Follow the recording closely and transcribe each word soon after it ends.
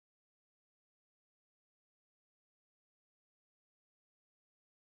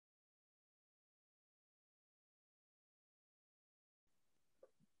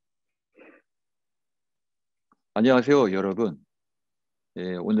안녕하세요, 여러분.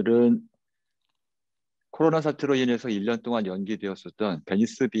 오늘은 코로나 사태로 인해서 1년 동안 연기되었었던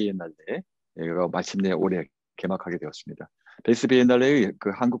베니스 비엔날레가 마침내 올해 개막하게 되었습니다. 베니스 비엔날레의 그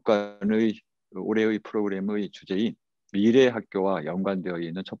한국관의 올해의 프로그램의 주제인 미래 학교와 연관되어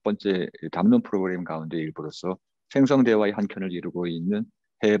있는 첫 번째 담론 프로그램 가운데 일부로서 생성대화의 한 켠을 이루고 있는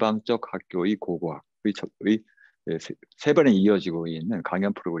해방적 학교의 고고학의 세 번에 이어지고 있는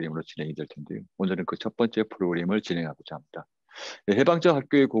강연 프로그램으로 진행이 될 텐데요. 오늘은 그 첫 번째 프로그램을 진행하고자 합니다. 해방적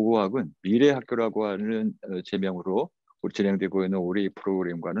학교의 고고학은 미래 학교라고 하는 제명으로 진행되고 있는 우리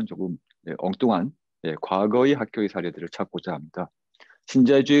프로그램과는 조금 엉뚱한 과거의 학교의 사례들을 찾고자 합니다.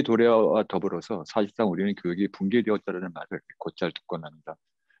 신자유주의 도래와 더불어서 사실상 우리는 교육이 붕괴되었다는 말을 곧잘 듣곤 합니다.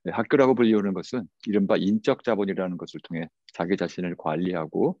 학교라고 불리우는 것은 이른바 인적 자본이라는 것을 통해 자기 자신을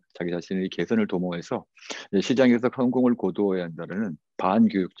관리하고 자기 자신의 개선을 도모해서 시장에서 성공을 거두어야 한다는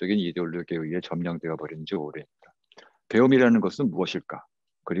반교육적인 이데올로기에 의해 점령되어 버린 지 오래입니다. 배움이라는 것은 무엇일까?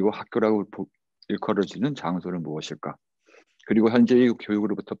 그리고 학교라고 일컬어지는 장소는 무엇일까? 그리고 현재의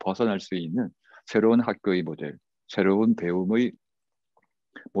교육으로부터 벗어날 수 있는 새로운 학교의 모델, 새로운 배움의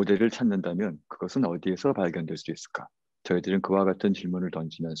모델을 찾는다면 그것은 어디에서 발견될 수 있을까? 저희들은 그와 같은 질문을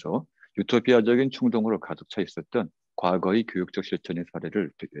던지면서 유토피아적인 충동으로 가득 차 있었던 과거의 교육적 실천의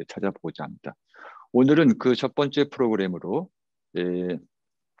사례를 찾아보고자 합니다. 오늘은 그 첫 번째 프로그램으로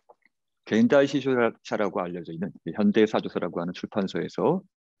겐다이시쇼샤라고 알려져 있는 현대사조서라고 하는 출판소에서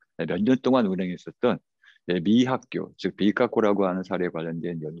몇 년 동안 운행했었던 미학교, 즉 비카코라고 하는 사례에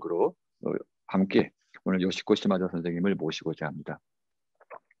관련된 연구로 함께 오늘 요시코 시마다 선생님을 모시고자 합니다.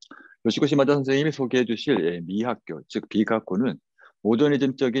 요시코 시마다 선생님이 소개해 주실 미학교, 즉 비카코는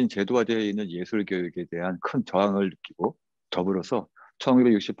모더니즘적인 제도화되어 있는 예술 교육에 대한 큰 저항을 느끼고 더불어서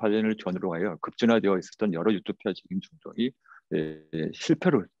 1968년을 전후로 하여 급진화되어 있었던 여러 유토피아적인 충동이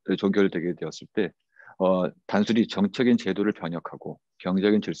실패로 종결되게 되었을 때 단순히 정적인 제도를 변혁하고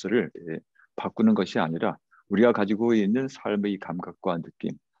경제적인 질서를 바꾸는 것이 아니라 우리가 가지고 있는 삶의 감각과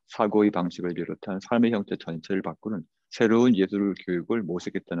느낌, 사고의 방식을 비롯한 삶의 형태 전체를 바꾸는 새로운 예술 교육을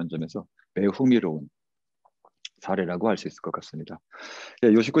모색했다는 점에서 매우 흥미로운 사례라고 할 수 있을 것 같습니다.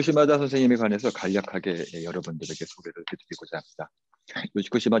 요시코 시마다 선생님에 관해서 간략하게 여러분들에게 소개를 해드리고자 합니다.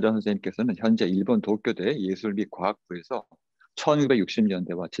 요시코 시마다 선생님께서는 현재 일본 도쿄대 예술 및 과학부에서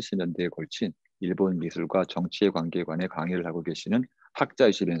 1960년대와 70년대에 걸친 일본 미술과 정치의 관계에 관해 강의를 하고 계시는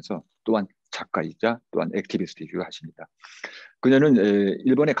학자이시면서 또한 작가이자 또한 액티비스트이기도 하십니다. 그녀는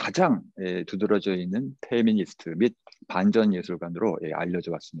일본의 가장 두드러져 있는 페미니스트 및 반전 예술가로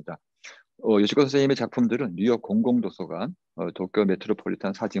알려져 왔습니다. 요시코 선생님의 작품들은 뉴욕 공공도서관, 도쿄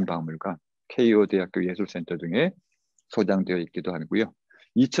메트로폴리탄 사진박물관, 케이오 대학교 예술센터 등에 소장되어 있기도 하고요.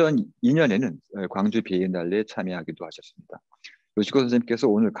 2002년에는 광주 비엔날레에 참여하기도 하셨습니다. 요시코 선생님께서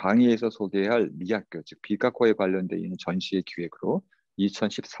오늘 강의에서 소개할 미학교, 즉 비카코에 관련되어 있는 전시의 기획으로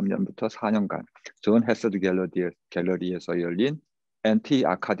 2013년부터 4년간 존 헤서드 갤러리에서 열린 엔티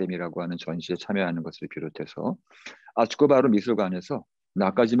아카데미라고 하는 전시에 참여하는 것을 비롯해서 아츠코바루 미술관에서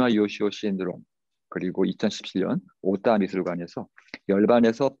나카지마 요시오 신드롬, 그리고 2017년 오타 미술관에서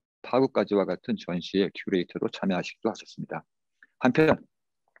열반에서 파국까지와 같은 전시의 큐레이터로 참여하시기도 하셨습니다. 한편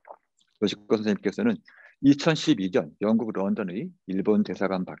요시코 선생님께서는 2012년 영국 런던의 일본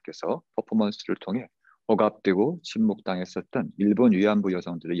대사관 밖에서 퍼포먼스를 통해 억압되고 침묵당했었던 일본 위안부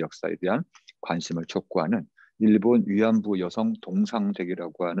여성들의 역사에 대한 관심을 촉구하는 일본 위안부 여성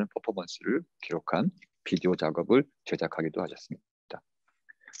동상대기라고 하는 퍼포먼스를 기록한 비디오 작업을 제작하기도 하셨습니다.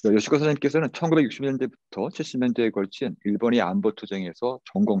 요시코 선생님께서는 1960년대부터 70년대에 걸친 일본의 안보 투쟁에서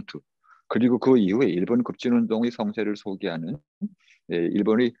전공투, 그리고 그 이후에 일본 급진운동의 성세를 소개하는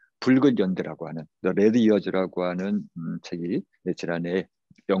일본의 붉은 연대라고 하는 레드 이어즈라고 하는 책이 지난해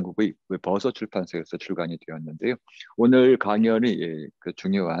영국의 버서 출판사에서 출간이 되었는데요. 오늘 강연이 그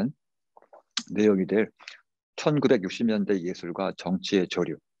중요한 내용이 될 1960년대 예술과 정치의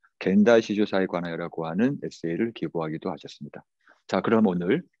조류, 겐다이시조사에 관하여라고 하는 에세이를 기고하기도 하셨습니다. 자, 그럼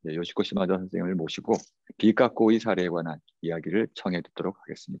오늘 요시코 시마다 선생님을 모시고 비카코의 사례에 관한 이야기를 청해 듣도록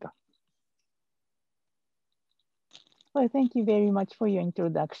하겠습니다. Well, thank you very much for your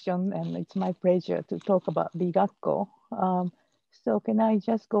introduction, and it's my pleasure to talk about Bigakko. So can I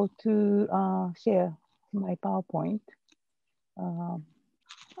just go to share my PowerPoint?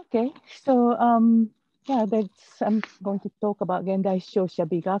 Okay, so yeah, I'm going to talk about Gendaishicho-sha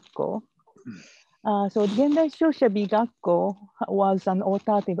Bigakko. So Gendaishicho-sha Bigakko was an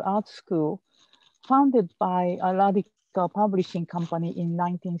alternative art school founded by a radical publishing company in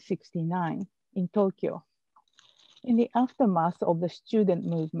 1969 in Tokyo, in the aftermath of the student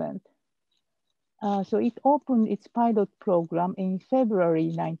movement. So it opened its pilot program in February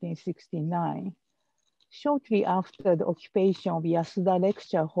 1969. shortly after the occupation of Yasuda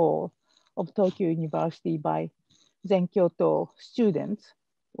Lecture Hall of Tokyo University by Zenkyoto students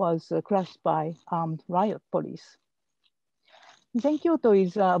was crushed by armed riot police. Zenkyoto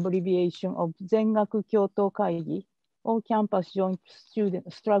is an abbreviation of Zengaku Kyoto Kaigi, or Campus Joint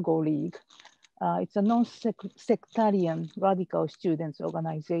Student Struggle League. It's a non-sectarian radical students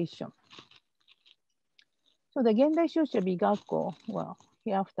organization. So the Gendaishicho-sha Bigakko, well,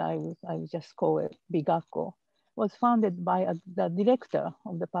 hereafter I will just call it Bigakko, was founded by the director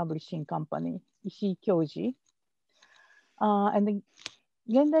of the publishing company, Ishii Kyoji. And the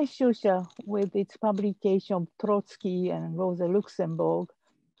Gendaishicho-sha, with its publication of Trotsky and Rosa Luxemburg,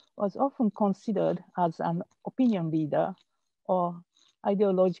 was often considered as an opinion leader or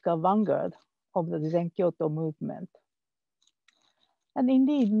ideological vanguard of the Zenkyoto movement. And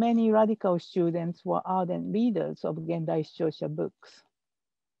indeed, many radical students were ardent readers of Gendaishicho-sha books.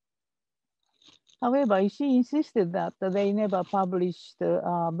 However, Ishii insisted that they never published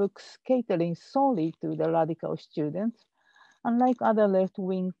books catering solely to the radical students. Unlike other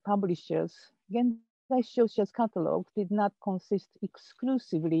left-wing publishers, Gendaishicho-sha's catalog did not consist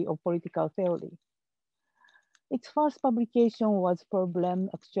exclusively of political theory. Its first publication was Problème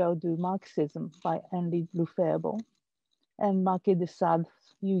actuelle du Marxisme by Henri Lefebvre and Marquis de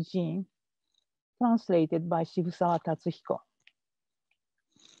Sade's Eugene, translated by Shibusawa Tatsuhiko.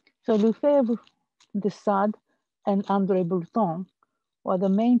 So Lefebvre, de Sade, and André Breton were the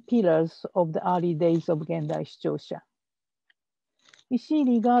main pillars of the early days of Gendaishicho-sha. Ishii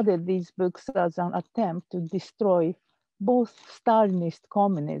regarded these books as an attempt to destroy both Stalinist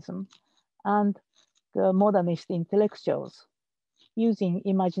communism and the modernist intellectuals, using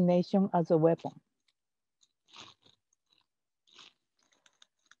imagination as a weapon.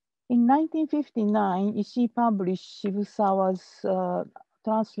 In 1959, Ishii published Shibusawa's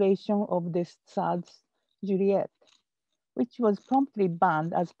translation of de Sade's Juliet, which was promptly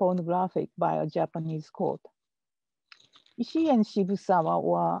banned as pornographic by a Japanese court. Ishii and Shibusawa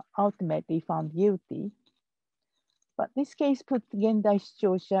were ultimately found guilty, but this case put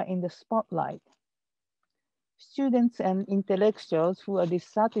Gendaishicho-sha in the spotlight. Students and intellectuals who are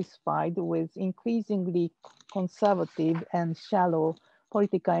dissatisfied with increasingly conservative and shallow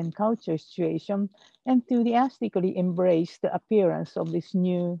political and cultural situation enthusiastically embraced the appearance of this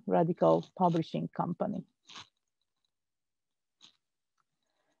new radical publishing company.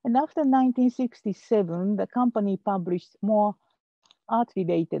 And after 1967, the company published more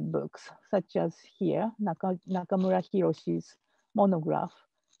art-related books, such as here, Nakamura Hiroshi's monograph,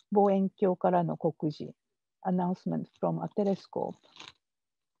 Boenkyo Kara no Kokuji, Announcement from a Telescope.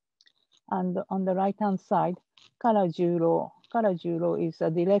 And on the right-hand side, Karajuro is a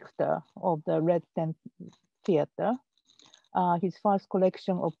director of the Red Tent Theater. His first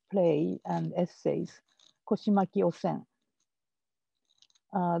collection of play and essays, Koshimaki Osen.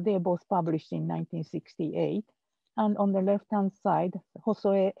 They are both published in 1968. And on the left-hand side,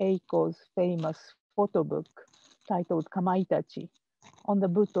 Hosoe Eiko's famous photo book titled Kamaitachi on the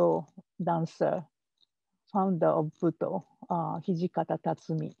Buto dancer, founder of Buto, Hijikata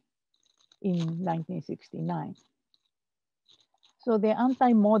Tatsumi, in 1969. So the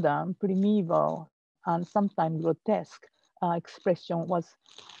anti-modern, primeval, and sometimes grotesque expression was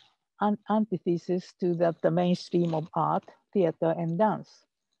an antithesis to the mainstream of art, theater, and dance.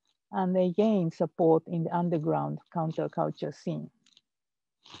 And they gained support in the underground counterculture scene.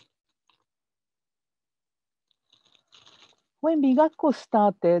 When Bigakko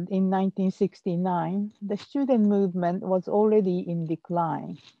started in 1969, the student movement was already in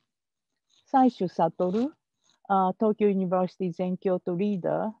decline. Saishu Satoru, Tokyo University Zenkyoto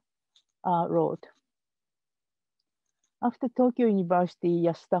leader, wrote, "After Tokyo University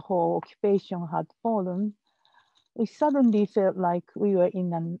Yasuda Hall occupation had fallen, we suddenly felt like we were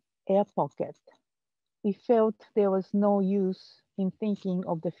in an air pocket. We felt there was no use in thinking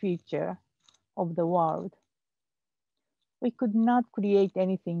of the future of the world. We could not create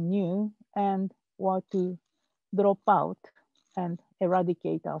anything new and were to drop out and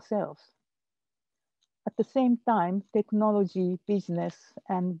eradicate ourselves. At the same time, technology, business,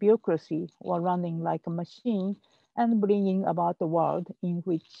 and bureaucracy were running like a machine and bringing about a world in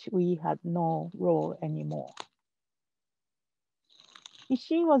which we had no role anymore."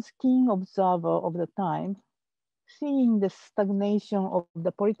 Ishii was a keen observer of the time, seeing the stagnation of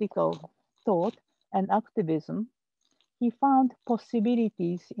the political thought and activism. He found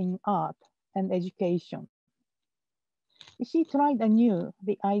possibilities in art and education. Ishii tried anew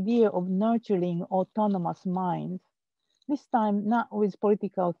the idea of nurturing autonomous minds, this time not with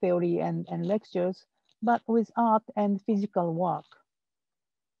political theory and lectures, but with art and physical work.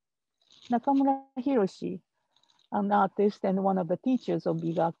 Nakamura Hiroshi, an artist and one of the teachers of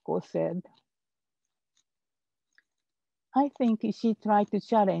Bigakko, said, I think she tried to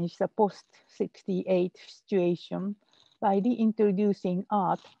challenge the post-68 situation by reintroducing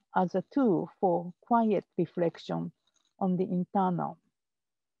art as a tool for quiet reflection on the internal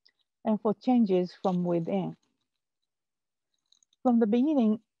and for changes from within. From the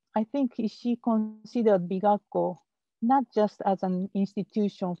beginning, I think she considered Bigakko not just as an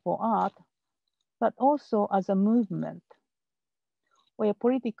institution for art, but also as a movement where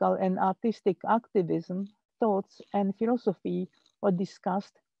political and artistic activism, thoughts, and philosophy were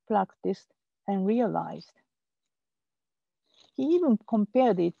discussed, practiced, and realized. He even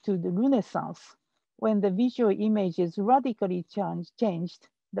compared it to the Renaissance, when the visual images radically changed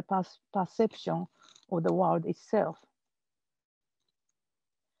the perception of the world itself.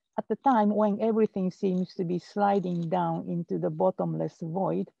 At the time when everything seems to be sliding down into the bottomless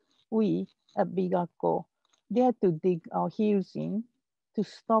void, we at Bigakko dare to dig our heels in, to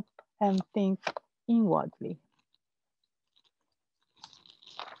stop and think inwardly.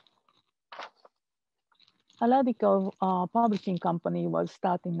 A radical publishing company was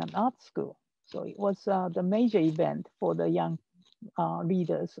starting an art school. So it was the major event for the young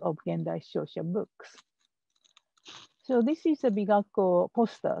readers of Gendaishicho-sha books. So this is a Bigakko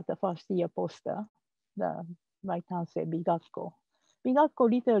poster, the first year poster. The right hand says Bigakko.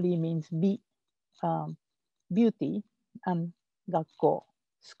 Bigakko literally means beauty, and Gakko,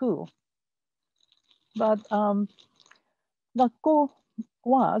 school. But Gakko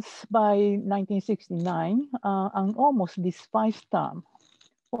was, by 1969, an almost despised term.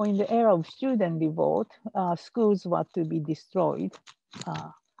 For in the era of student revolt, schools were to be destroyed.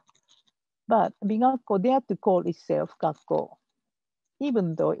 But Bigakko dared to call itself Gakko,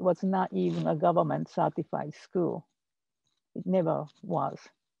 even though it was not even a government certified school. It never was.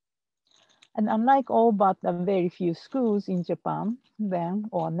 And unlike all but a very few schools in Japan then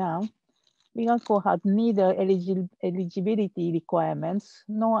or now, Bigakko had neither eligibility requirements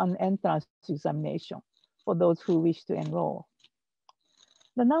nor an entrance examination for those who wished to enroll.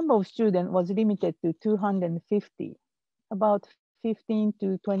 The number of students was limited to 250, about 15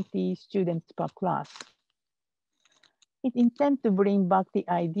 to 20 students per class. It intended to bring back the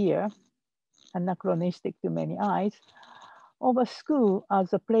idea, anachronistic to many eyes, of a school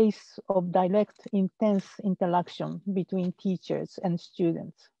as a place of direct, intense interaction between teachers and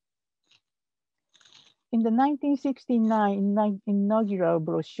students. In the 1969 inaugural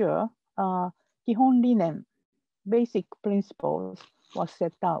brochure, Kihon Rinen, basic principles, was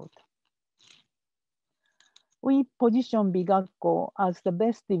set out. We position Bigakko as the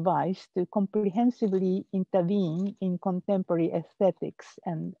best device to comprehensively intervene in contemporary aesthetics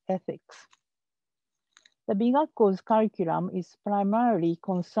and ethics. The Bigakko's curriculum is primarily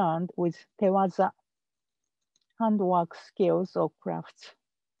concerned with tewaza, handwork skills or crafts,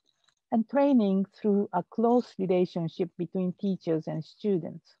 and training through a close relationship between teachers and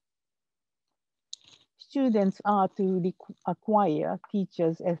students. Students are to acquire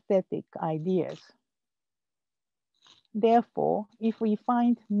teachers' aesthetic ideas. Therefore, if we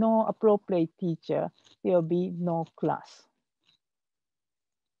find no appropriate teacher, there will be no class.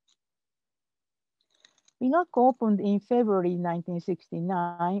 Bigakko opened in February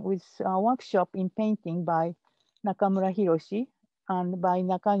 1969 with a workshop in painting by Nakamura Hiroshi and by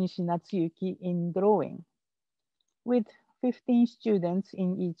Nakanishi Natsuyuki in drawing, with 15 students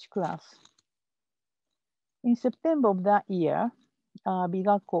in each class. In September of that year,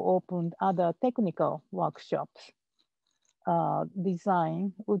 Bigakko opened other technical workshops,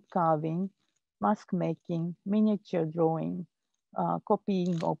 design, wood carving, mask making, miniature drawing,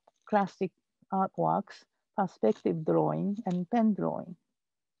 copying of classic artworks, perspective drawing, and pen drawing.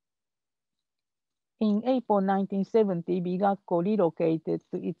 In April 1970, Bigakko relocated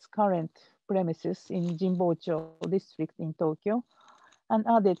to its current premises in Jinbocho district in Tokyo and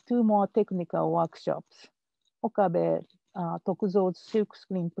added 2 more technical workshops, Okabe Tokuzo's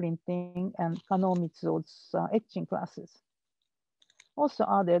silkscreen printing and Kano Mitsuo's etching classes. Also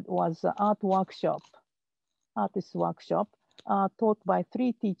added was an artist workshop taught by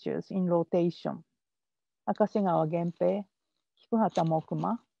 3 teachers in rotation, Akasegawa Genpei, Kikuhata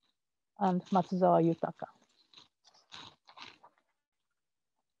Mokuma, and Matsuzawa Yutaka.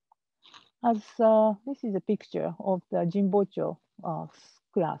 As this is a picture of the Jinbocho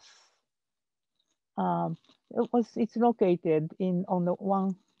class. It's located on the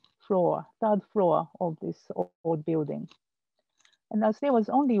 3rd floor of this old building. And as there was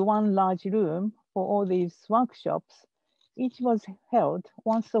only 1 large room for all these workshops, each was held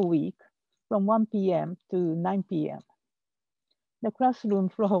once a week from 1 p.m. to 9 p.m. The classroom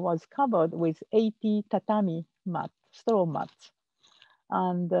floor was covered with 80 tatami mats, straw mats.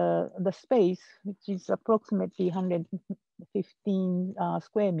 And the space, which is approximately 115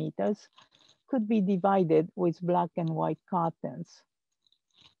 square meters, could be divided with black and white curtains.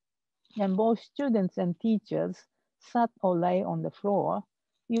 And both students and teachers sat or lay on the floor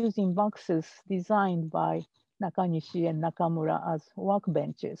using boxes designed by Nakanishi and Nakamura as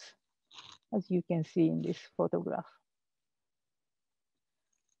workbenches, as you can see in this photograph.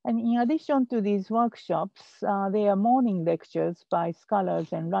 And in addition to these workshops, there are morning lectures by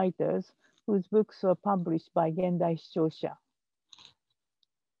scholars and writers whose books were published by Gendaishicho-sha.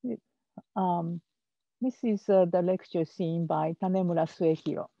 This is the lecture scene by Tanemura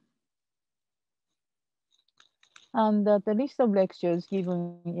Suehiro. And the list of lectures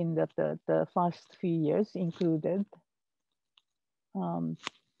given in the first few years included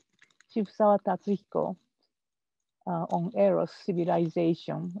Shibusawa Tatsuhiko on Eros,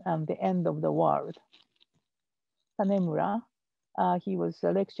 civilization, and the end of the world. Tanemura, he was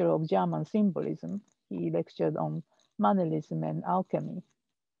a lecturer of German symbolism. He lectured on mannerism and alchemy.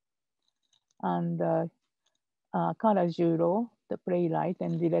 And Karajuro, the playwright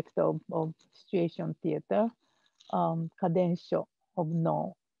and director of situation theater, Kadensho of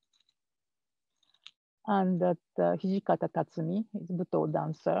No. And that Hijikata Tatsumi is Buto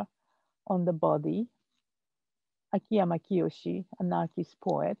dancer on the body. Akiyama Kiyoshi, anarchist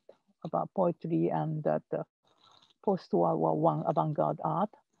poet about poetry and post-World War I avant-garde art.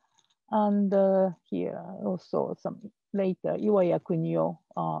 And here also some later, Iwaya Kunio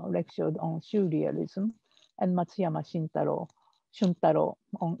lectured on surrealism, and Matsuyama Shuntaro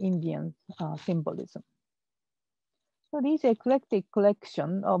on Indian symbolism. So these eclectic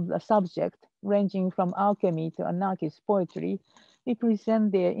collection of the subject, ranging from alchemy to anarchist poetry,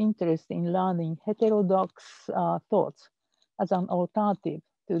 represent their interest in learning heterodox thoughts as an alternative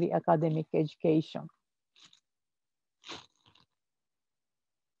to the academic education.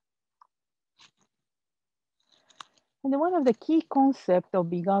 And one of the key concepts of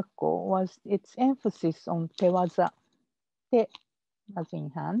Bigakko was its emphasis on tewaza, te as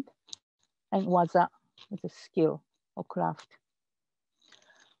in hand, and waza as a skill or craft.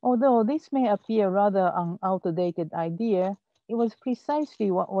 Although this may appear rather an outdated idea, it was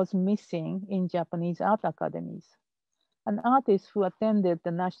precisely what was missing in Japanese art academies. An artist who attended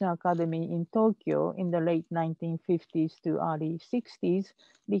the National Academy in Tokyo in the late 1950s to early 60s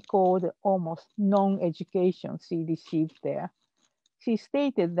recalled almost non-education she received there. She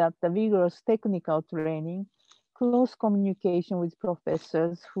stated that the vigorous technical training, close communication with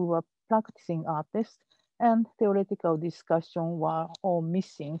professors who were practicing artists, and theoretical discussion were all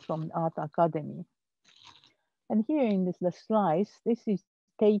missing from the art academy. And here in the slides, this is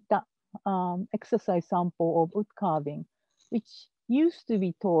Teita exercise sample of wood carving, which used to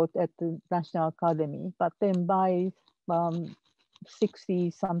be taught at the National Academy, but then by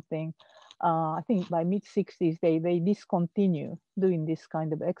 60 something, I think by mid 60s, they discontinue doing this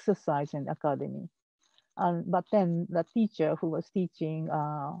kind of exercise in academy. But then the teacher who was teaching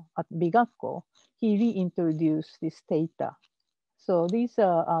at Bigakko, he reintroduced this data. So these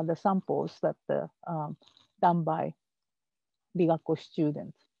are the samples that done by Bigakko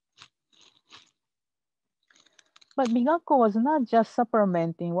students. But Bigakko was not just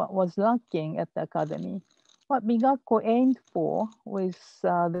supplementing what was lacking at the academy. What Bigakko aimed for with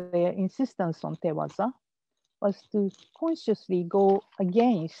their insistence on tewaza was to consciously go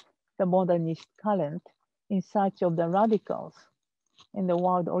against the modernist current in search of the radicals in the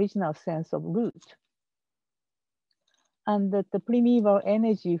word original sense of root. And that the primeval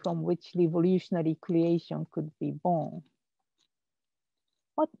energy from which revolutionary creation could be born.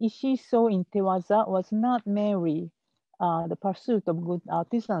 What Ishii saw in tewaza was not merely the pursuit of good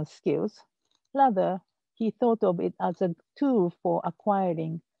artisan skills. Rather, he thought of it as a tool for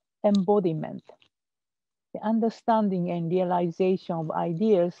acquiring embodiment, the understanding and realization of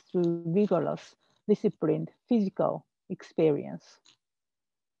ideas through vigorous, disciplined physical experience.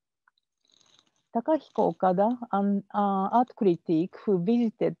 Takahiko Okada, an art critic who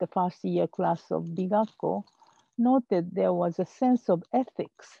visited the first year class of Bigakko, noted there was a sense of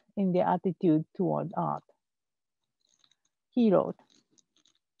ethics in their attitude toward art. He wrote,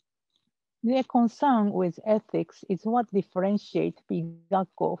 "Their concern with ethics is what differentiates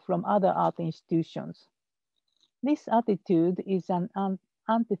Bigakko from other art institutions. This attitude is an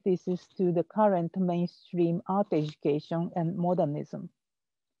antithesis to the current mainstream art education and modernism.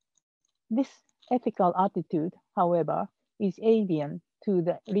 This ethical attitude, however, is alien to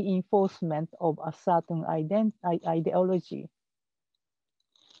the reinforcement of a certain ideology.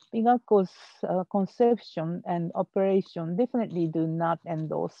 Bigakko's conception and operation definitely do not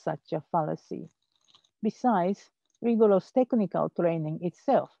endorse such a fallacy. Besides, rigorous technical training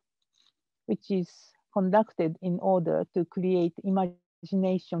itself, which is conducted in order to create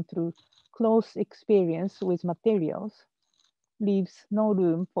imagination through close experience with materials, leaves no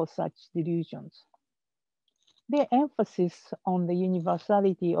room for such delusions. Their emphasis on the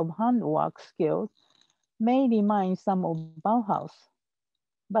universality of handwork skills may remind some of Bauhaus,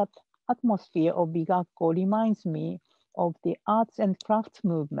 but atmosphere of Bigakko reminds me of the arts and crafts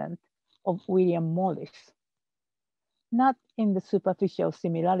movement of William Morris, not in the superficial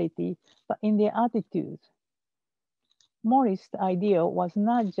similarity, but in their attitude. Morris' idea was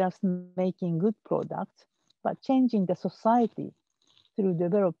not just making good products, but changing the society through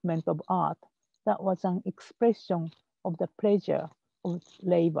development of art that was an expression of the pleasure of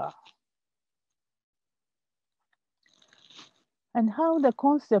labor. And how the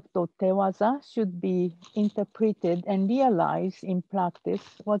concept of tewaza should be interpreted and realized in practice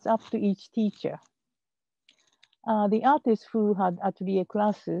was up to each teacher. The artists who had atelier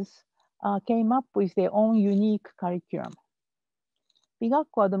classes came up with their own unique curriculum.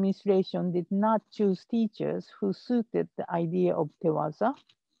 Bigakko administration did not choose teachers who suited the idea of tewaza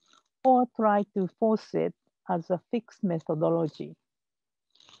or try to force it as a fixed methodology,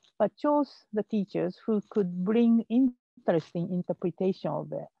 but chose the teachers who could bring interesting interpretation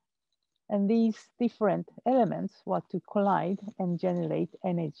of it. And these different elements were to collide and generate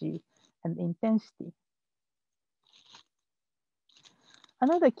energy and intensity.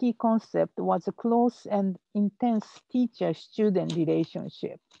 Another key concept was a close and intense teacher-student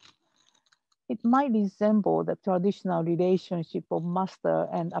relationship. It might resemble the traditional relationship of master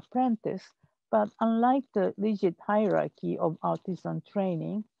and apprentice, but unlike the rigid hierarchy of artisan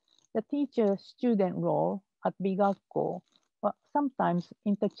training, the teacher-student role at Bigakko was sometimes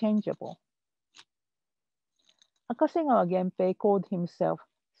interchangeable. Akasegawa Genpei called himself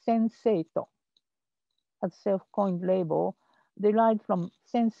Senseito, a self-coined label derived from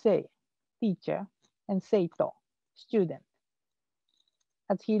sensei, teacher, and seito, student,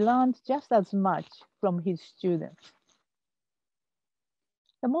 as he learned just as much from his students.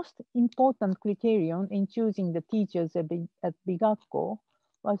 The most important criterion in choosing the teachers at Bigakko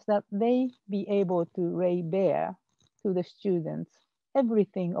was that they be able to lay bare to the students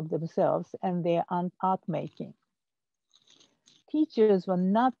everything of themselves and their art making. Teachers were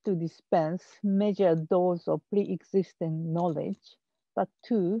not to dispense measured dose of pre-existing knowledge, but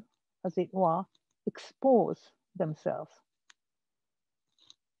to, as it were, expose themselves.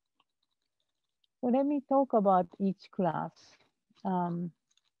 So let me talk about each class.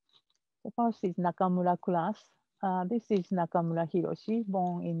 The first is Nakamura class. This is Nakamura Hiroshi,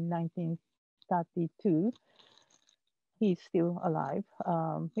 born in 1932. He's still alive.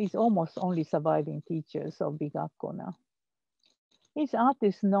 He's almost only surviving teachers of Bigakko now. His art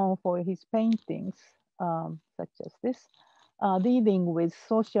is known for his paintings, such as this, dealing with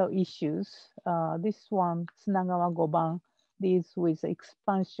social issues. This one, Tsunagawa Goban, deals with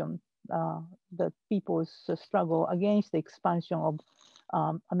expansion, the people's struggle against the expansion of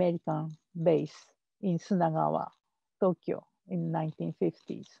American base in Tsunagawa, Tokyo in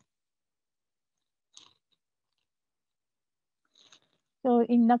 1950s. So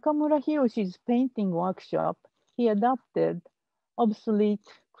in Nakamura Hiroshi's painting workshop, he adopted obsolete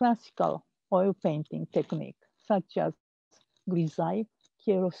classical oil painting technique, such as grisaille,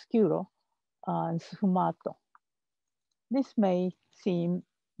 chiaroscuro, and sfumato. This may seem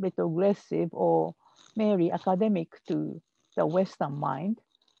retrogressive or merely academic to the Western mind,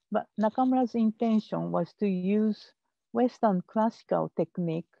 but Nakamura's intention was to use Western classical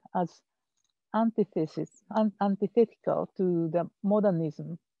technique as antithetical to the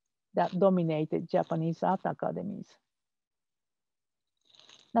modernism that dominated Japanese art academies.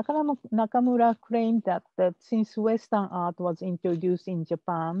 Nakamura claimed that since Western art was introduced in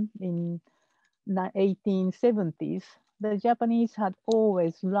Japan in the 1870s, the Japanese had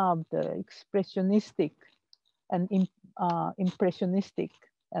always loved the expressionistic and expressionistic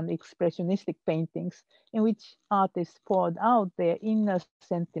paintings in which artists poured out their inner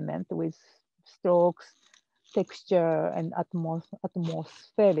sentiment with strokes, texture, and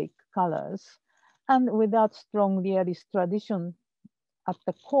atmospheric colors, and without strong realist tradition at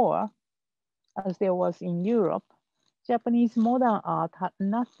the core, as there was in Europe. Japanese modern art had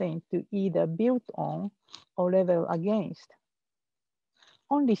nothing to either build on or rebel against,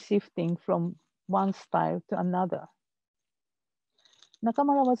 only shifting from one style to another.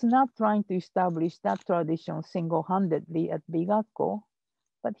 Nakamura was not trying to establish that tradition single-handedly at Bigakko,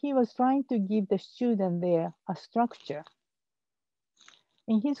 but he was trying to give the student there a structure.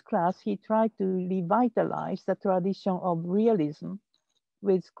 In his class, he tried to revitalize the tradition of realism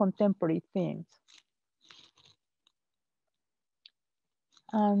with contemporary themes.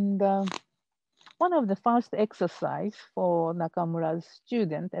 And one of the first exercise for Nakamura's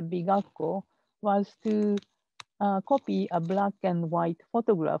student at Bigakko was to copy a black and white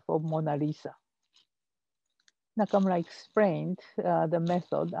photograph of Mona Lisa. Nakamura explained the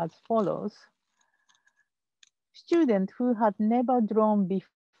method as follows. Students who had never drawn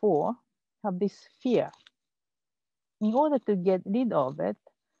before have this fear. In order to get rid of it,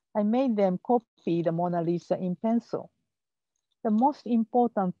 I made them copy the Mona Lisa in pencil. The most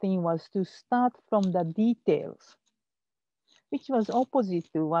important thing was to start from the details, which was opposite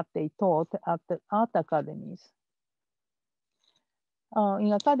to what they taught at the art academies.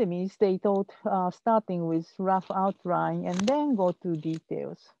 In academies, they taught starting with rough outline and then go to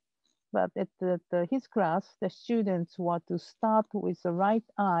details. But at his class, the students were to start with the right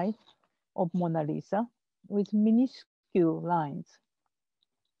eye of Mona Lisa with minuscule lines.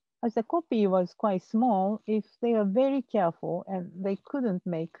 As the copy was quite small, if they were very careful and they couldn't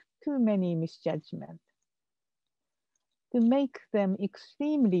make too many misjudgments. To make them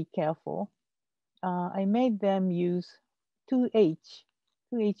extremely careful, I made them use 2H.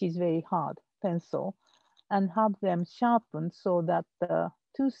 2H is very hard, pencil, and have them sharpened so that the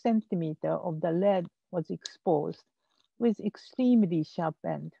 2 centimeter of the lead was exposed with extremely sharp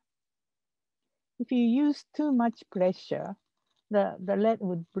end. If you use too much pressure, the lead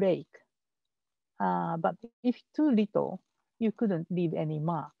would break. But if too little, you couldn't leave any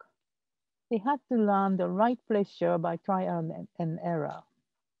mark. They had to learn the right pressure by trial and error.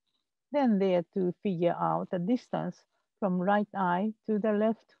 Then they had to figure out the distance from right eye to the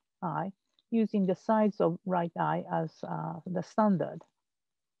left eye using the size of right eye as the standard.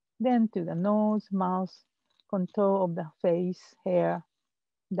 Then to the nose, mouth, contour of the face, hair,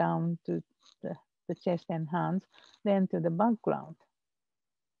 down to the chest and hands, then to the background.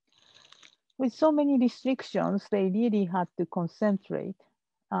 With so many restrictions, they really had to concentrate,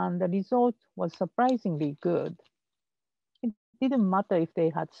 and the result was surprisingly good. It didn't matter if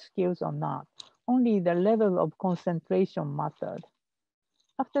they had skills or not, only the level of concentration mattered.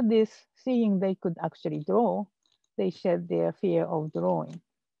 After this, seeing they could actually draw, they shed their fear of drawing.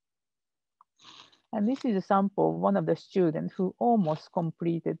 And this is a sample of one of the students who almost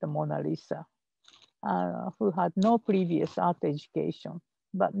completed the Mona Lisa, who had no previous art education,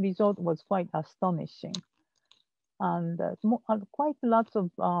 but result was quite astonishing. And quite lots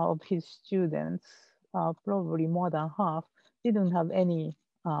of his students, probably more than half, didn't have any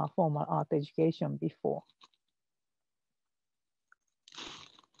formal art education before.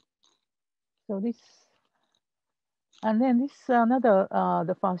 So this, and then this another,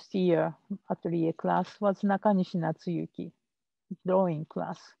 the first year atelier class was Nakanishi Natsuyuki drawing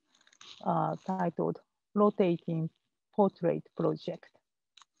class titled Rotating Portrait Project.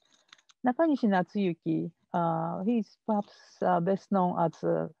 Nakanishi Natsuyuki, he's perhaps best known as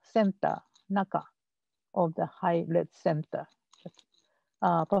center, Naka, of the High Red Center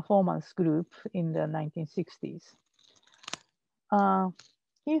performance group in the 1960s.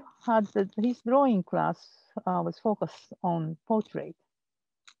 He had his drawing class was focused on portrait,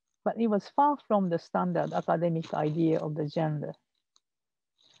 but it was far from the standard academic idea of the genre.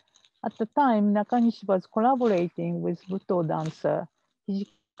 At the time, Nakanishi was collaborating with Buto dancer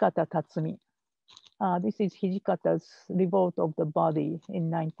Hijikata Tatsumi. This is Hijikata's Revolt of the Body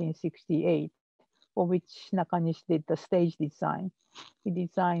in 1968, for which Nakanishi did the stage design. He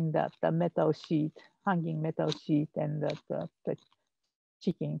designed the metal sheet, hanging metal sheet, and the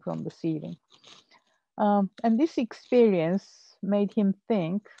chicken from the ceiling. And this experience made him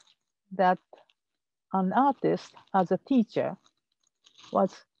think that an artist as a teacher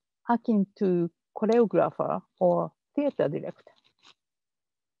was akin to choreographer or theater director.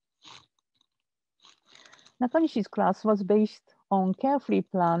 Nakanishi's class was based on carefully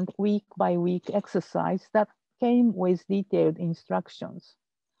planned week-by-week exercise that came with detailed instructions.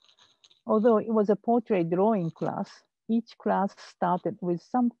 Although it was a portrait drawing class, each class started with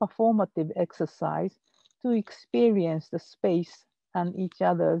some performative exercise to experience the space and each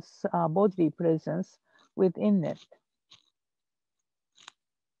other's bodily presence within it.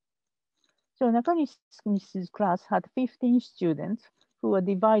 So Nakanishi's class had 15 students who were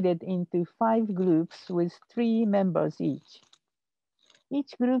divided into 5 groups with 3 members each.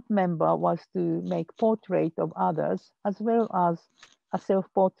 Each group member was to make portrait of others as well as a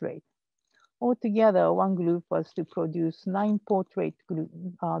self-portrait. Altogether, one group was to produce 9 portrait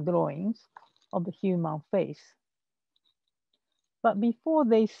drawings of the human face. But before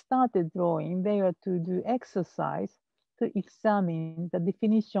they started drawing, they were to do exercise to examine the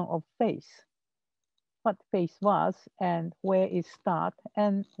definition of face, what face was and where it started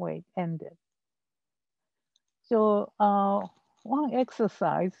and where it ended. So one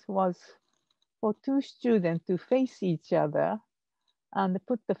exercise was for two students to face each other and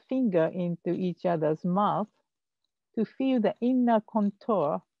put the finger into each other's mouth to feel the inner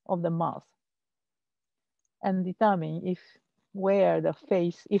contour of the mouth and determine if where the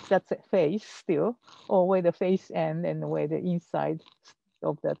face, if that's a face still, or where the face ends and where the inside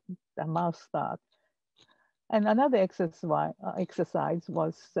of the mouth starts. And another exercise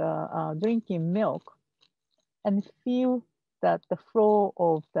was drinking milk and feel that the flow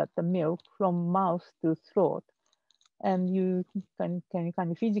of the milk from mouth to throat. And you can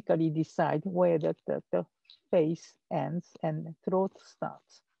kind of physically decide where the face ends and throat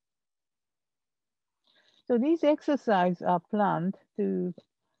starts. So these exercises are planned to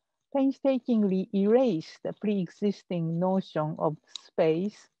painstakingly erase the pre-existing notion of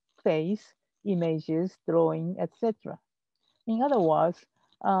space, face, images, drawing, etc. In other words,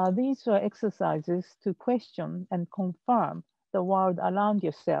 these were exercises to question and confirm the world around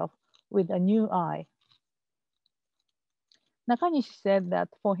yourself with a new eye. Nakanishi said that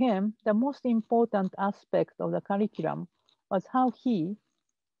for him, the most important aspect of the curriculum was how he,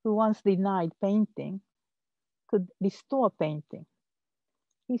 who once denied painting, could restore painting.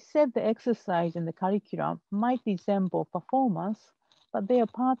 He said the exercise in the curriculum might resemble performance, but they are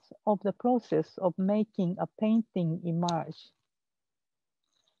parts of the process of making a painting emerge.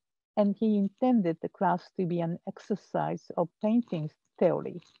 And he intended the class to be an exercise of painting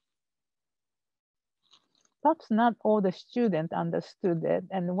theory. Perhaps not all the students understood it,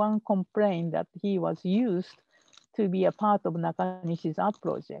 and one complained that he was used to be a part of Nakanishi's art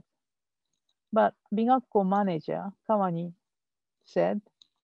project. But Bigakko manager Kawani said,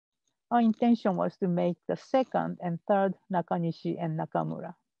 our intention was to make the second and third Nakanishi and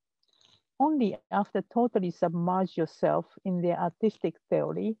Nakamura. Only after totally submerge yourself in their artistic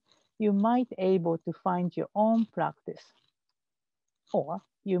theory, you might be able to find your own practice. Or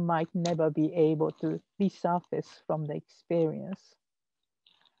you might never be able to resurface from the experience.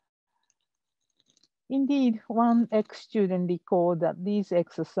 Indeed, one ex-student recalled that these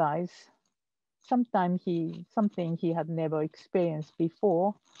exercises, something he had never experienced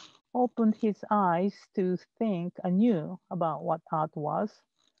before, opened his eyes to think anew about what art was,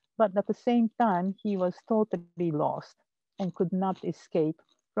 but at the same time, he was totally lost and could not escape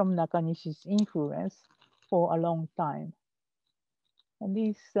from Nakanishi's influence for a long time. And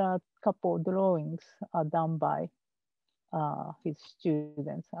these couple drawings are done by his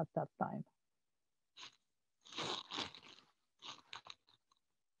students at that time.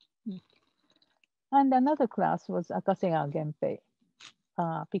 And another class was Akasegawa Genpei,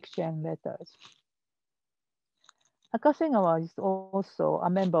 picture and letters. Akasegawa is also a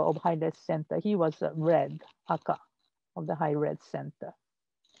member of High Red Center. He was a red, Aka, of the High Red Center.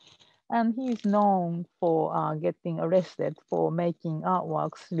 And he is known for getting arrested for making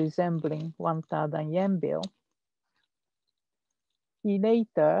artworks resembling 1,000 yen bill. He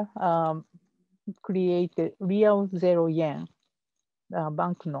later created real 0 yen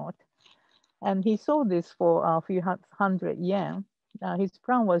banknote. And he sold this for a few hundred yen. His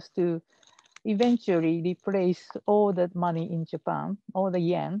plan was to eventually replace all the money in Japan, all the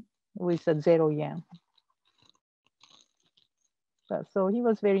yen, with a 0 yen. So he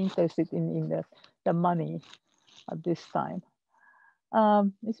was very interested in the money at this time.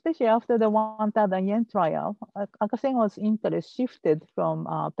 Especially after the 1,000 yen trial, Akasegawa's interest shifted from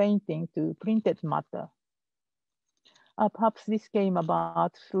painting to printed matter. Perhaps this came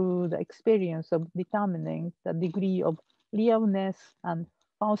about through the experience of determining the degree of realness and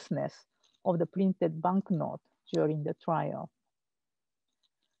falseness of the printed banknote during the trial.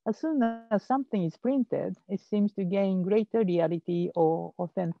 As soon as something is printed, it seems to gain greater reality or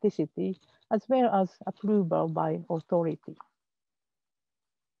authenticity, as well as approval by authority.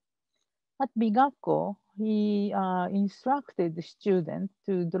 At Bigakko, he instructed the students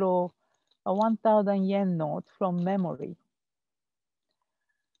to draw a 1,000 yen note from memory.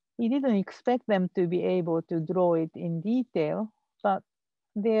 He didn't expect them to be able to draw it in detail, but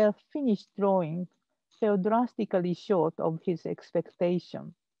their finished drawing fell drastically short of his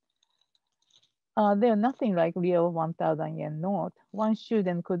expectation. They're nothing like real 1,000 yen note. One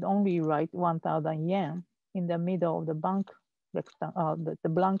student could only write 1,000 yen in the middle of the blank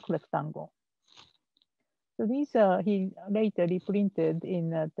rectangle. So these he later reprinted in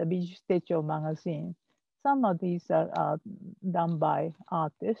the Bijuteicho magazine. Some of these are done by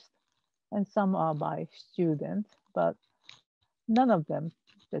artists and some are by students, but none of them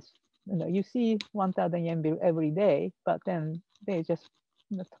just You see 1,000 yen bill every day, but then they just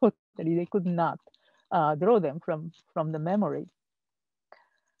totally, they could not draw them from the memory.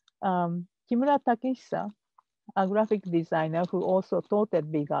 Kimura Takeshita, a graphic designer who also taught at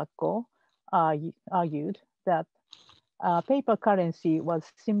Bigakko, argued that paper currency was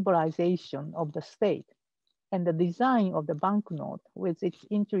symbolization of the state, and the design of the banknote with its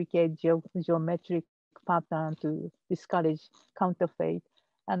intricate geometric pattern to discourage counterfeit,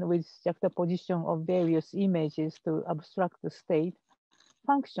 and with juxtaposition of various images to abstract the state,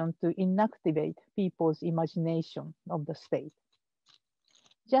 functioned to inactivate people's imagination of the state.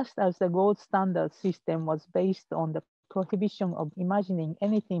 Just as the gold standard system was based on the prohibition of imagining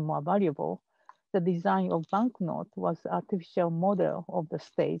anything more valuable, the design of banknote was an artificial model of the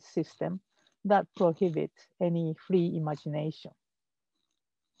state system that prohibits any free imagination.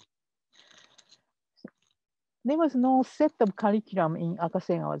 There was no set of curriculum in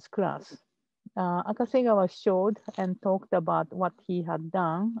Akasegawa's class. Akasegawa showed and talked about what he had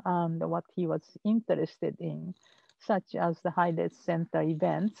done and what he was interested in, such as the Highlight Center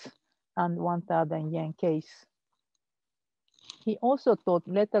events and 1,000 yen case. He also taught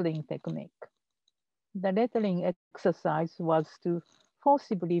lettering technique. The lettering exercise was to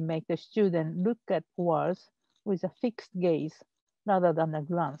forcibly make the student look at words with a fixed gaze rather than a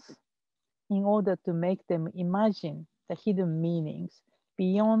glance, in order to make them imagine the hidden meanings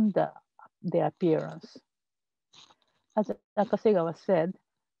beyond their appearance. As Akasegawa said,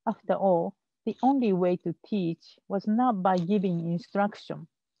 after all, the only way to teach was not by giving instruction,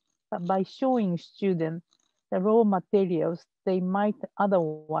 but by showing students the raw materials they might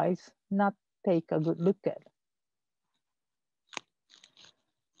otherwise not take a good look at.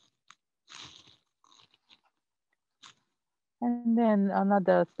 And then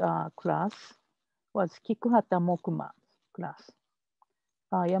another class was Kikuhata Mokuma class,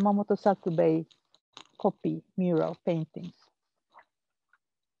 Yamamoto Sakubei copy mural paintings.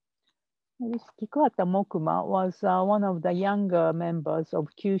 This Kikuhata Mokuma was one of the younger members of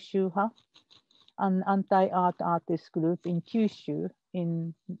Kyushu-ha, an anti-art artist group in Kyushu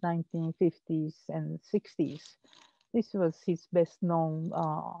in 1950s and 60s. This was his best-known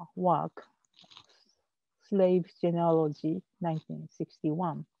work, Slave Genealogy,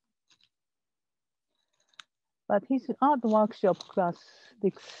 1961. But his art workshop class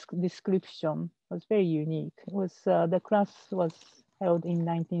description was very unique. It was, the class was held in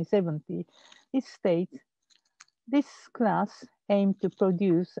 1970. It states, this class aimed to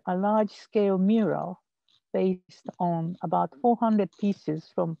produce a large-scale mural based on about 400 pieces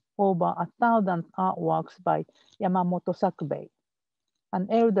from over 1,000 artworks by Yamamoto Sakubei, an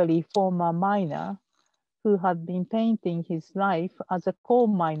elderly former miner who had been painting his life as a coal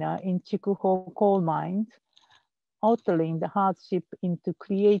miner in Chikuho coal mines, altering the hardship into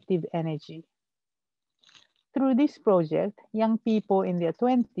creative energy. Through this project, young people in their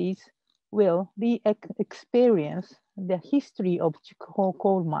 20s will re-experience the history of Chikuho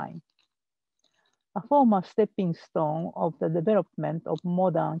coal mine, a former stepping stone of the development of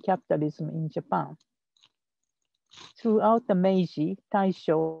modern capitalism in Japan. Throughout the Meiji,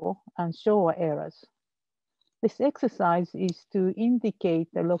 Taisho, and Showa eras, this exercise is to indicate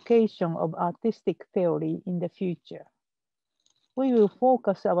the location of artistic theory in the future. We will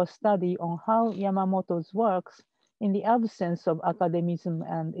focus our study on how Yamamoto's works, in the absence of academism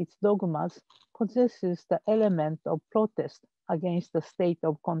and its dogmas, possesses the element of protest against the state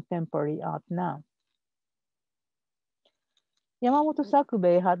of contemporary art now. Yamamoto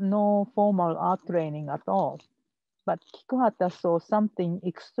Sakubei had no formal art training at all, but Kikuhata saw something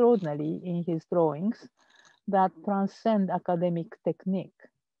extraordinary in his drawings that transcend academic technique.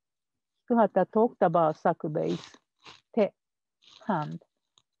 Kikuhata talked about Sakubei's te, hand,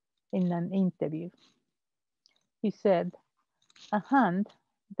 in an interview. He said, a hand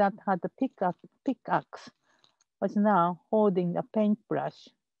that had a pickaxe was now holding a paintbrush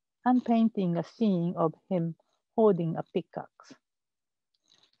and painting a scene of him holding a pickaxe.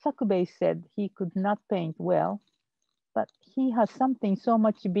 Sakubei said he could not paint well, but he has something so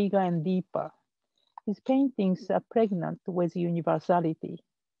much bigger and deeper. His paintings are pregnant with universality.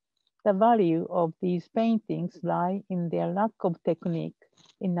 The value of these paintings lie in their lack of technique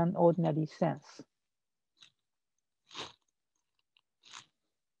in an ordinary sense.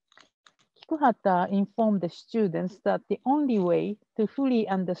 Kikuhata informed the students that the only way to fully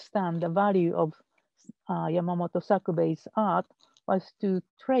understand the value of Yamamoto Sakubei's art was to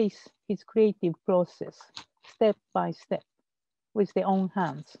trace his creative process step by step with their own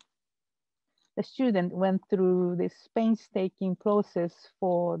hands. The student went through this painstaking process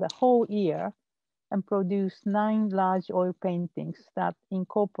for the whole year and produced 9 large oil paintings that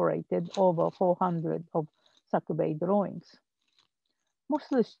incorporated over 400 of Sakubei drawings.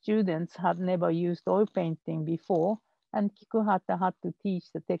 Most of the students had never used oil painting before, and Kikuhata had to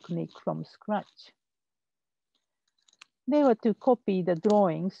teach the technique from scratch. They were to copy the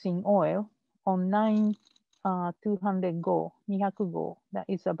drawings in oil on 200 go, 200 go, that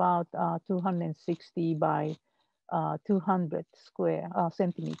is about 260 by 200 square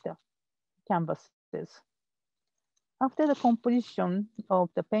centimeter canvases. After the composition of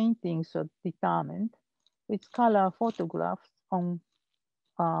the paintings was determined, with color photographs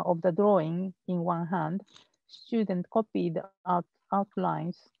of the drawing in one hand, students copied the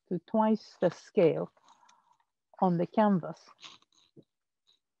outlines to twice the scale on the canvas.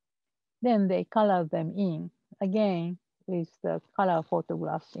 Then they colored them in, again with the color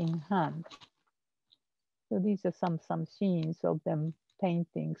photographs in hand. So these are some scenes of them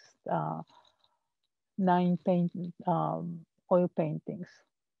paintings, 9 oil paintings.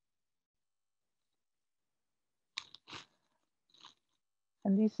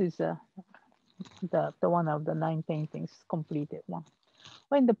 And this is the one of the 9 paintings completed one.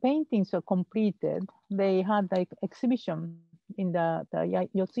 When the paintings were completed, they had like exhibition in the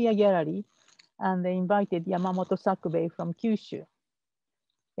Yotsuya Gallery, and they invited Yamamoto Sakubei from Kyushu.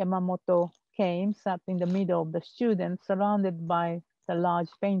 Yamamoto came, sat in the middle of the students, surrounded by the large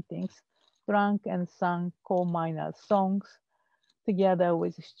paintings, drank and sang coal miners' songs together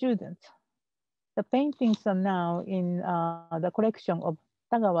with students. The paintings are now in the collection of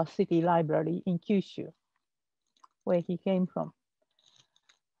Tagawa City Library in Kyushu, where he came from.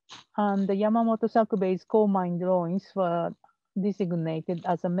 And the Yamamoto Sakubei's coal mine drawings were designated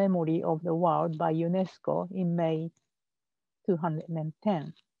as a memory of the world by UNESCO in May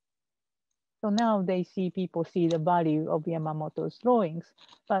 2010. So now people see the value of Yamamoto's drawings,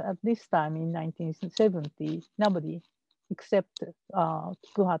 but at this time in 1970, nobody except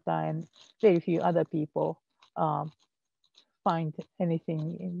Kikuhata and very few other people find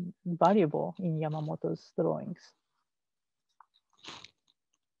anything valuable in Yamamoto's drawings.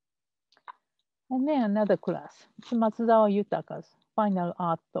 And then another class, Matsuzawa Yutaka's Final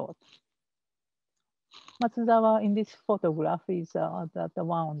Art Thought. Matsuzawa in this photograph is the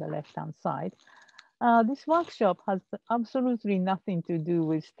one on the left-hand side. This workshop has absolutely nothing to do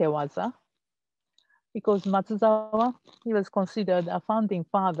with Tewaza, because Matsuzawa, he was considered a founding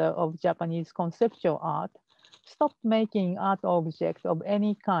father of Japanese conceptual art, stopped making art objects of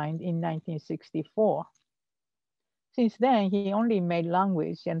any kind in 1964. Since then, he only made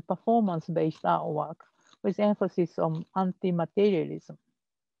language and performance-based artwork with emphasis on anti-materialism.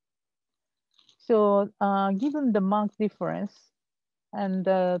 So given the marked difference and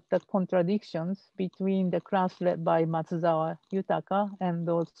the contradictions between the class led by Matsuzawa Yutaka and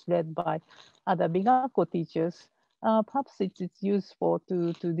those led by other Bigakko teachers, perhaps it's useful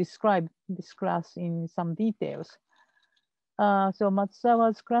to describe this class in some details. So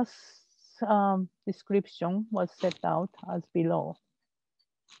Matsuzawa's class description was set out as below.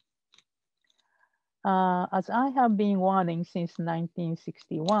 As I have been warning since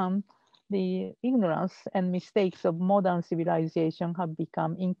 1961, the ignorance and mistakes of modern civilization have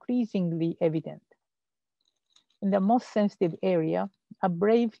become increasingly evident. In the most sensitive area, a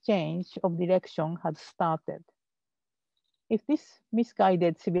brave change of direction has started. If this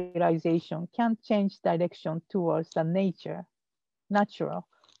misguided civilization can't change direction towards the natural,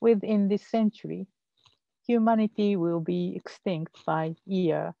 within this century, humanity will be extinct by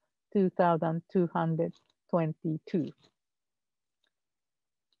year 2222.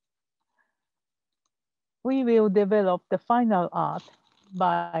 We will develop the final art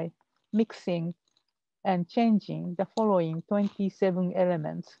by mixing and changing the following 27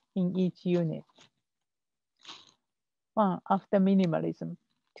 elements in each unit. 1. After minimalism.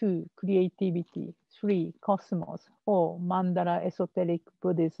 2. Creativity. 3. Cosmos. 4. Mandala esoteric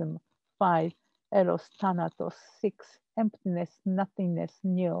Buddhism. 5. Eros Thanatos. 6. Emptiness, nothingness,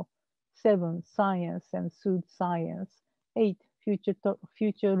 nil. 7. Science and pseudoscience. 8.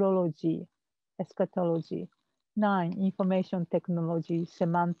 Futurology, eschatology. 9. Information technology,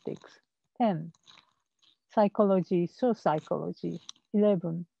 semantics. 10. Psychology, sociology.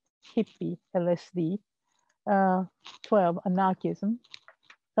 11. Hippie, LSD. 12. Anarchism.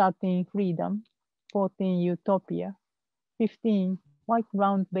 13. Freedom. 14. Utopia. 15. White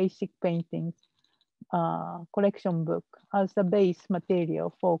round basic paintings collection book as the base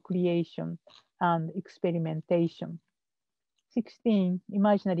material for creation and experimentation. 16.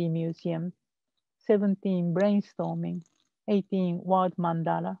 Imaginary museum. 17. Brainstorming. 18. Word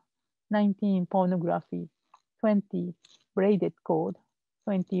mandala. 19. Pornography. 20. Braided cord.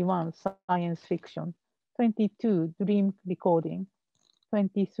 21 science fiction, 22 dream recording,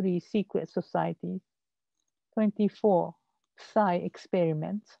 23 secret societies, 24 psi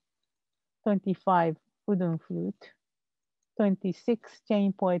experiments, 25 wooden flute, 26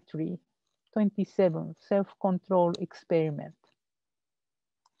 chain poetry, 27 self-control experiment.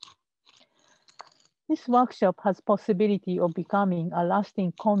 This workshop has possibility of becoming a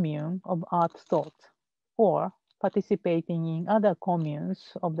lasting commune of art thought or participating in other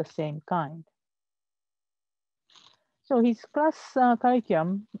communes of the same kind. So his class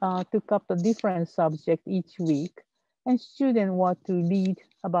curriculum took up a different subject each week, and students were to read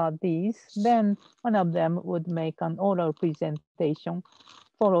about these. Then one of them would make an oral presentation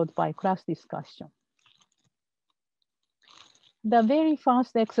followed by class discussion. The very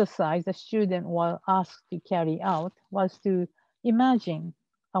first exercise the students were asked to carry out was to imagine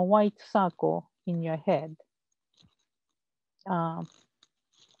a white circle in your head. The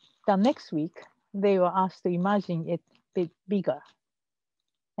next week, they were asked to imagine it a bit bigger.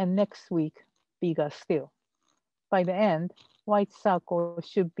 And next week, bigger still. By the end, white circle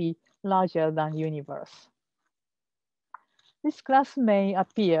should be larger than universe. This class may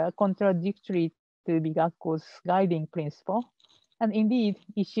appear contradictory to Bigakko's guiding principle, and indeed,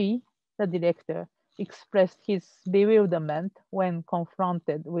 Ishii, the director, expressed his bewilderment when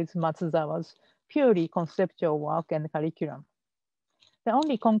confronted with Matsuzawa's purely conceptual work and curriculum. The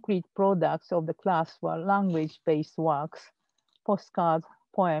only concrete products of the class were language-based works, postcards,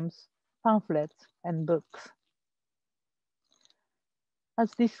 poems, pamphlets, and books.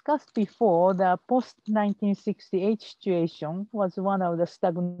 As discussed before, the post-1968 situation was one of the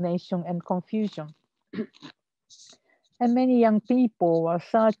stagnation and confusion. And many young people were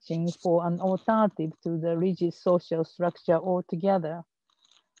searching for an alternative to the rigid social structure altogether.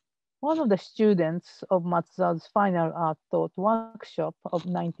 One of the students of Matsuzawa's final art thought workshop of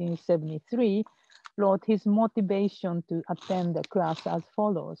 1973 wrote his motivation to attend the class as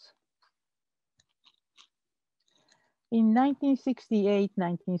follows. In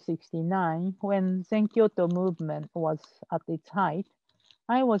 1968-1969, when Zen Kyoto movement was at its height,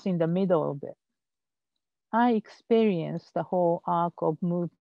 I was in the middle of it. I experienced the whole arc of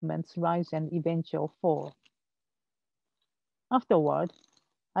movement's rise and eventual fall. Afterward,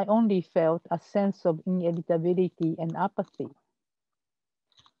 I only felt a sense of inevitability and apathy.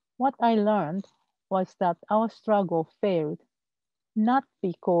 What I learned was that our struggle failed, not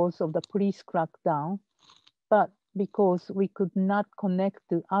because of the police crackdown, but because we could not connect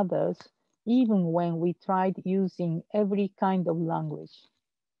to others even when we tried using every kind of language.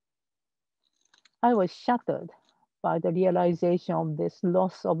 I was shattered by the realization of this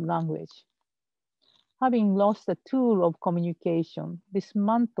loss of language. Having lost the tool of communication,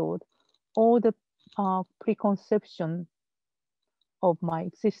 dismantled all the preconception of my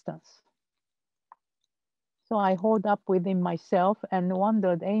existence. So I holed up within myself and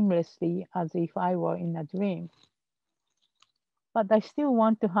wandered aimlessly as if I were in a dream. But I still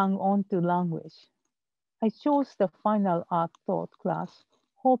want to hang on to language. I chose the final art thought class,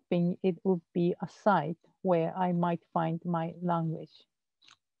 hoping it would be a site where I might find my language.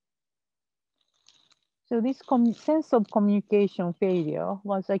 So this sense of communication failure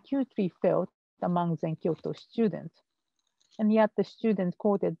was acutely felt among Zen Kyoto students. And yet the students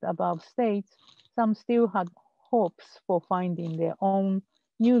quoted above states, some still had hopes for finding their own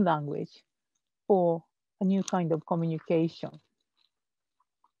new language for a new kind of communication.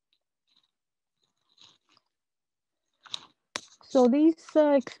 So these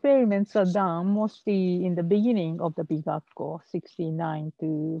experiments are done mostly in the beginning of the Bigakko, 69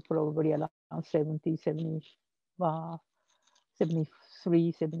 to probably around 70, 73,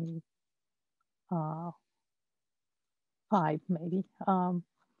 75 maybe.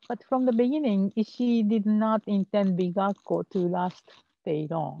 But from the beginning, Ishii did not intend Bigakko to last very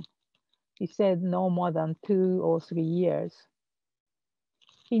long. He said no more than 2 or 3 years.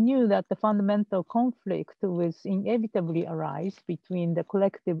 He knew that the fundamental conflict would inevitably arise between the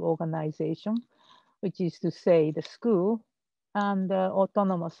collective organization, which is to say the school, and the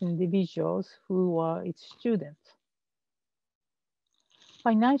autonomous individuals who were its students.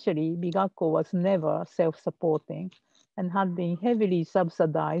 Financially, Bigakko was never self-supporting and had been heavily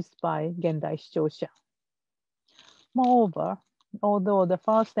subsidized by Gendaishicho-sha. Moreover, although the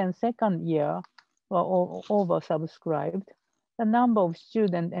first and second year were oversubscribed, the number of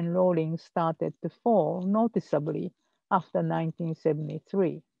students enrolling started to fall noticeably after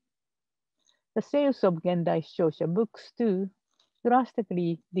 1973. The sales of Gendaishicho-sha books too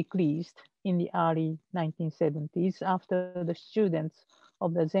drastically decreased in the early 1970s after the students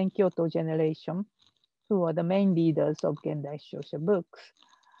of the Zen Kyoto generation, who are the main leaders of Gendaishicho-sha books,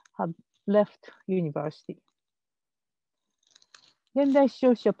 have left university.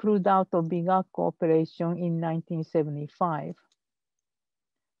 Gendaishicho-sha pulled out of Bigakko operation in 1975.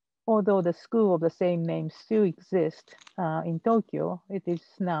 Although the school of the same name still exists in Tokyo, it is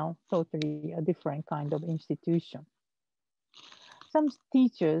now totally a different kind of institution. Some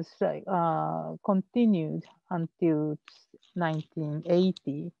teachers continued until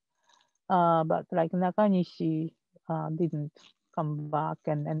 1980, but like Nakanishi didn't come back,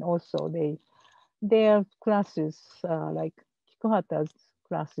 and also their classes, like Kikuhata's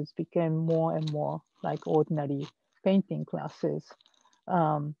classes, became more and more like ordinary painting classes.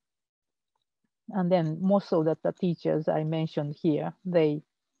 And then most of the teachers I mentioned here, their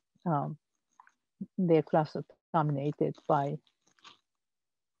class was terminated by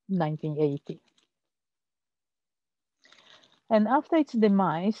 1980. And after its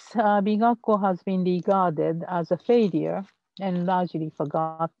demise, Bigakko has been regarded as a failure and largely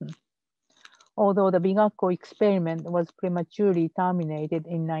forgotten. Although the Bigakko experiment was prematurely terminated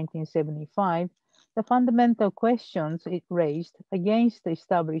in 1975, the fundamental questions it raised against the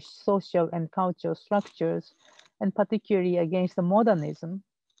established social and cultural structures, and particularly against the modernism,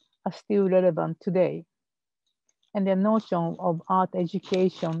 are still relevant today. And the notion of art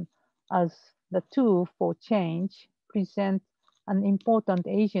education as the tool for change presents an important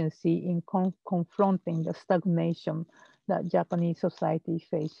agency in confronting the stagnation that Japanese society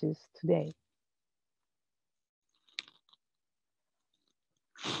faces today.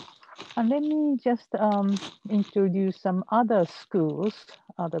 And let me just introduce some other schools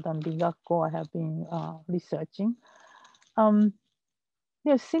other than Bigakko I have been researching.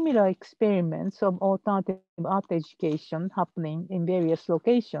 There are similar experiments of alternative art education happening in various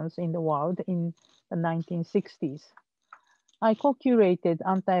locations in the world in the 1960s. I co-curated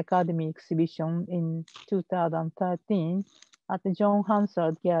anti-academy exhibition in 2013 at the John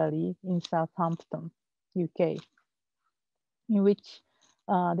Hansard Gallery in Southampton, UK, in which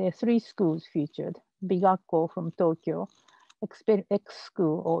there are 3 schools featured: Bigakko from Tokyo, X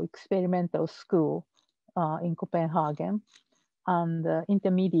School or Experimental School in Copenhagen, and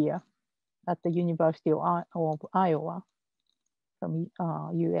Intermedia at the University of Iowa from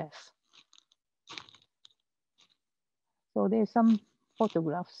US. So there's some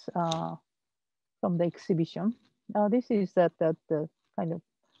photographs from the exhibition. This is the kind of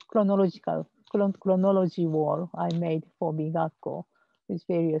chronology wall I made for Bigakko with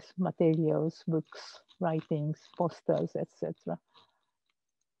various materials, books, writings, posters, etc.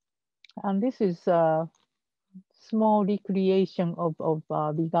 And this is a small recreation of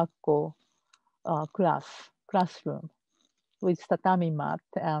Bigakko classroom with tatami mat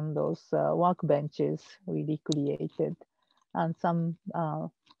and those workbenches we recreated, and some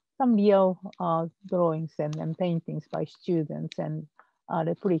real drawings and paintings by students, and a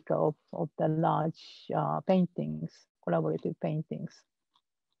replica of the large paintings, collaborative paintings.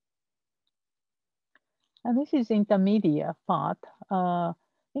 And this is intermedia part.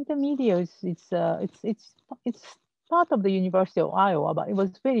 Intermedia it's part of the University of Iowa, but it was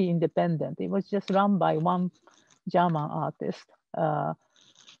very independent. It was just run by one German artist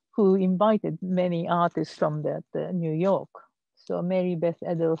who invited many artists from the New York. So Mary Beth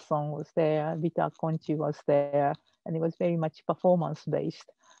Edelson was there, Vita Conchi was there, and it was very much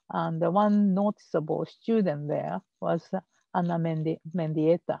performance-based. And the one noticeable student there was Anna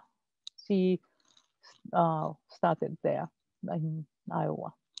Mendieta. She started there in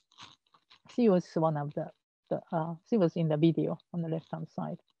Iowa. She was one of she was in the video on the left-hand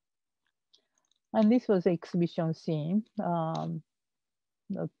side. And this was the exhibition scene.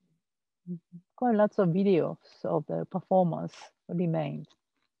 Quite lots of videos of the performance remained.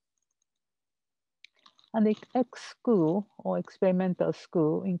 And the X School or Experimental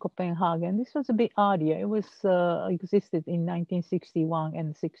School in Copenhagen, this was a bit earlier. It was existed in 1961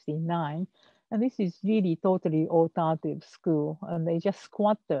 and 69. And this is really totally alternative school. And they just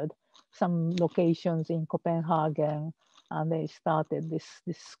squatted some locations in Copenhagen, and they started this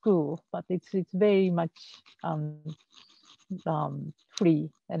school. But it's very much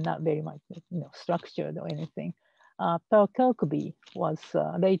free and not very much structured or anything. Per Kirkby was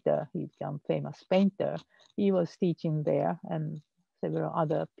later, he became a famous painter. He was teaching there, and several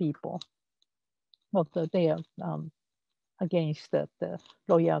other people. They are against the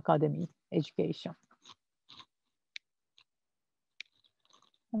Royal Academy education.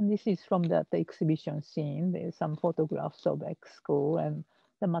 And this is from the exhibition scene. There's some photographs of X School and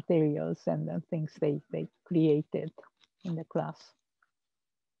the materials and the things they created in the class.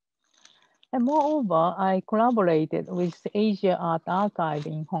 And moreover, I collaborated with the Asia Art Archive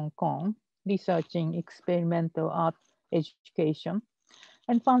in Hong Kong researching experimental art education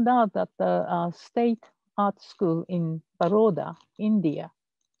and found out that the state art school in Baroda, India,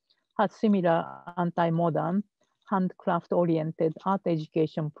 had similar anti-modern, handcraft-oriented art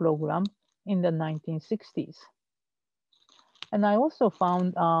education program in the 1960s. And I also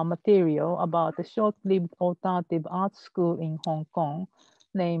found material about a short-lived alternative art school in Hong Kong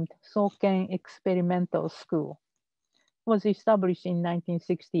named Soken Experimental School. It was established in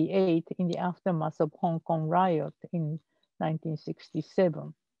 1968 in the aftermath of Hong Kong riot in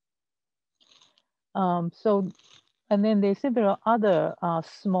 1967. And then there's several other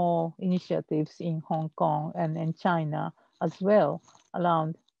small initiatives in Hong Kong and in China as well,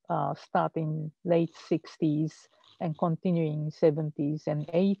 around starting late 60s and continuing 70s and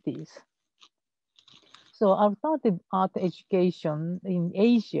 80s. So alternative art education in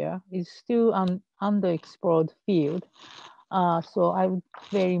Asia is still an underexplored field. So I would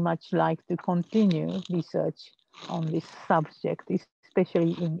very much like to continue research on this subject,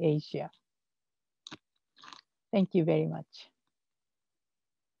 especially in Asia. Thank you very much.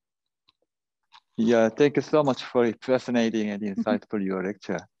 Yeah, thank you so much for a fascinating and insightful your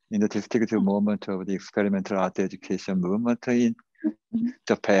lecture in the distinctive moment of the experimental art education movement in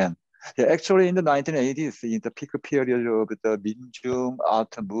Japan. Yeah, actually, in the 1980s, in the peak period of the Minjung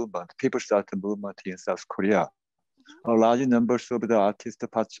art movement, people's art movement in South Korea, a large numbers of the artists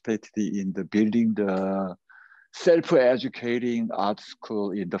participated in the building the self-educating art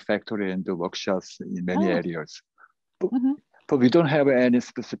school in the factory and the workshops in many areas. But we don't have any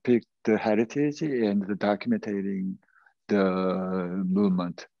specific heritage and the documenting the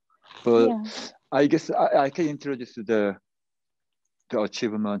movement. But I guess I can introduce the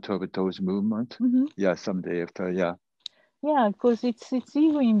achievement of those movements. Yeah, someday after, yeah. Yeah, because it's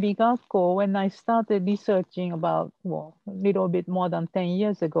even in Bigakko when I started researching about, well, a little bit more than 10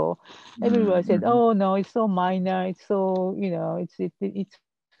 years ago, everyone said, oh no, it's so minor, it's so, you know, it's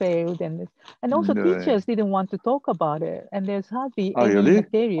failed. And also teachers didn't want to talk about it. And there's hardly any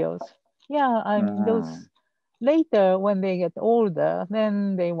materials. Yeah, I mean, those later when they get older,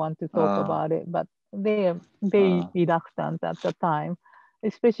 then they want to talk about it, but they are very reluctant at the time,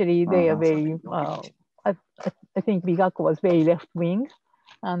 especially they are very, I think Bigakko was very left-wing,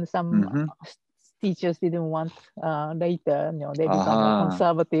 and some teachers didn't want later, you know, they become more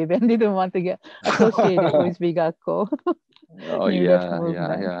conservative and didn't want to get associated with Bigakko. New left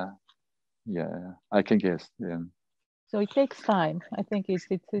movement. Yeah, I can guess. Yeah. So it takes time. I think it's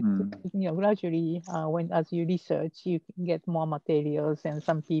you know, gradually when as you research, you can get more materials and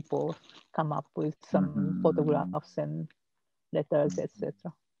some people come up with some photographs and letters,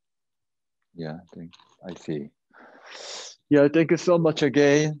 etc. Yeah, I see. Yeah, thank you so much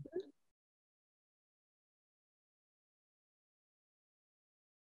again.